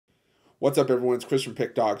What's up, everyone? It's Chris from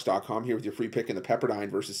Pickdawgz.com here with your free pick in the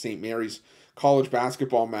Pepperdine versus St. Mary's college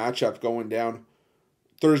basketball matchup going down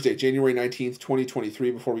Thursday, January 19th,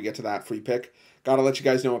 2023. Before we get to that free pick, got to let you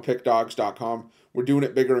guys know at Pickdawgz.com, we're doing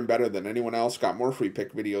it bigger and better than anyone else. Got more free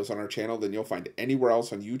pick videos on our channel than you'll find anywhere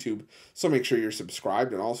else on YouTube. So make sure you're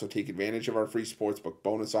subscribed and also take advantage of our free Sportsbook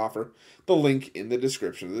bonus offer. The link in the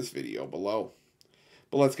description of this video below.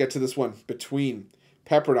 But let's get to this one between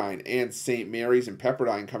Pepperdine and St. Mary's, and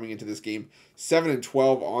Pepperdine coming into this game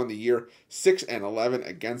 7-12 on the year, 6-11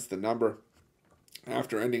 against the number,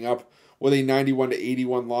 after ending up with a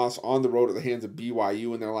 91-81 loss on the road at the hands of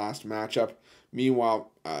BYU in their last matchup. Meanwhile,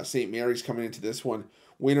 St. Mary's coming into this one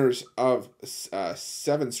winners of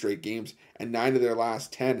 7 straight games and 9 of their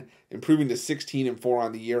last 10, improving to 16-4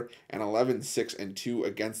 on the year and 11-6-2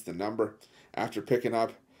 against the number, after picking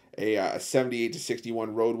up a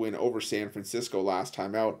 78-61 road win over San Francisco last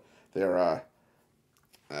time out. Their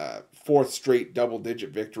fourth straight double-digit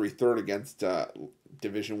victory, third against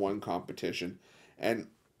Division I competition. And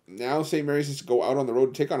now St. Mary's has to go out on the road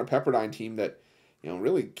and take on a Pepperdine team that,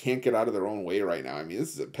 really can't get out of their own way right now. I mean,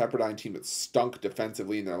 this is a Pepperdine team that stunk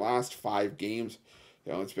defensively in their last 5 games.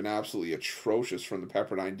 It's been absolutely atrocious from the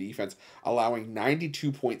Pepperdine defense, allowing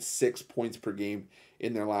 92.6 points per game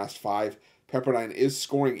in their last 5. Pepperdine is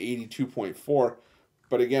scoring 82.4,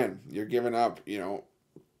 but again, you're giving up,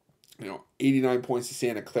 89 points to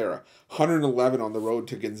Santa Clara, 111 on the road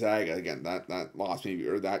to Gonzaga. Again, that loss maybe,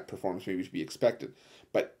 or that performance maybe should be expected.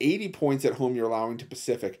 But 80 points at home you're allowing to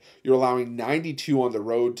Pacific. You're allowing 92 on the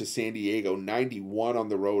road to San Diego, 91 on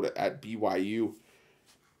the road at BYU.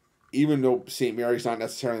 Even though St. Mary's not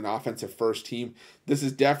necessarily an offensive first team, this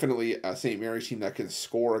is definitely a St. Mary's team that can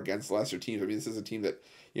score against lesser teams. I mean, this is a team that,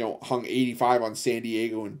 hung 85 on San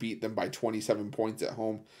Diego and beat them by 27 points at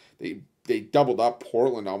home. They doubled up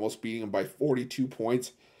Portland, almost beating them by 42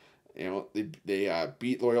 points. They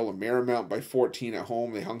beat Loyola Marymount by 14 at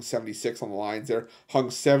home. They hung 76 on the Lions there. Hung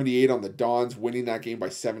 78 on the Dons, winning that game by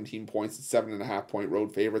 17 points and 7.5-point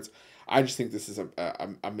road favorites. I just think this is a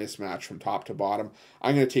mismatch from top to bottom.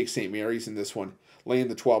 I'm going to take St. Mary's in this one, laying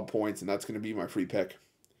the 12 points, and that's going to be my free pick.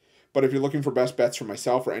 But if you're looking for best bets for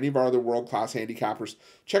myself or any of our other world-class handicappers,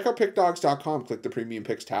 check out Pickdawgz.com. Click the Premium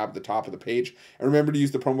Picks tab at the top of the page. And remember to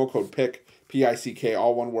use the promo code PICK, P-I-C-K,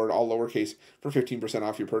 all one word, all lowercase, for 15%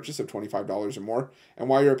 off your purchase of $25 or more. And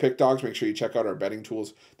while you're at Pickdawgz, make sure you check out our betting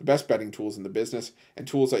tools, the best betting tools in the business, and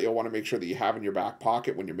tools that you'll want to make sure that you have in your back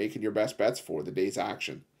pocket when you're making your best bets for the day's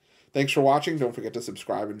action. Thanks for watching. Don't forget to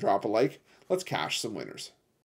subscribe and drop a like. Let's cash some winners.